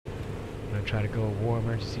gonna try to go war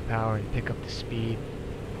emergency power and pick up the speed.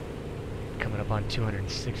 Coming up on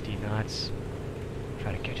 260 knots.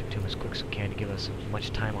 Try to catch up to him as quick as we can to give us as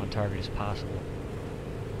much time on target as possible.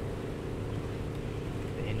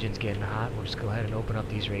 The engine's getting hot. We'll just go ahead and open up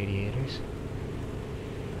these radiators.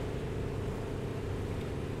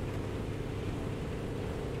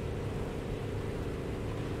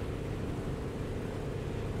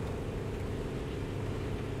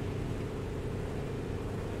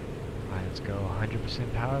 Alright, let's go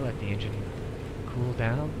 100% power. Let the engine cool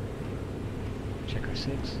down. Check our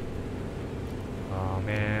 6. Oh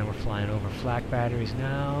man, we're flying over flak batteries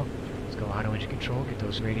now. Let's go auto engine control, get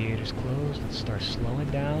those radiators closed. Let's start slowing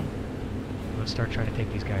down. Let's start trying to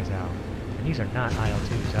take these guys out. And these are not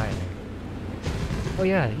IL-2s either. Oh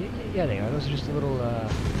yeah, yeah they are. Those are just the little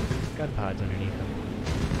gun pods underneath them.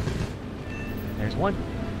 There's one.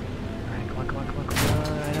 Alright, come on, come on, come on, come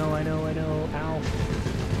on. I know. Ow.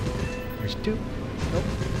 There's 2. Nope.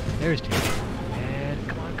 There's 2. And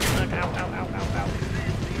come on. Ow.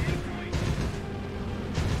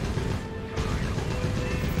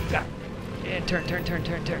 And turn.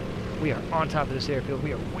 We are on top of this airfield.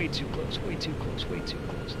 We are way too close.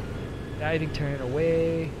 Diving, turn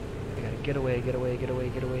away. We gotta get away.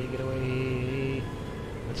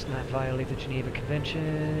 Let's not violate the Geneva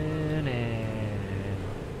Convention. And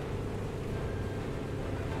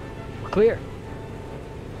we're clear.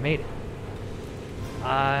 Made it.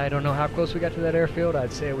 I don't know how close we got to that airfield.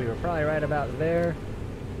 I'd say we were probably right about there,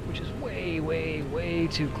 which is way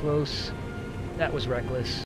too close. That was reckless.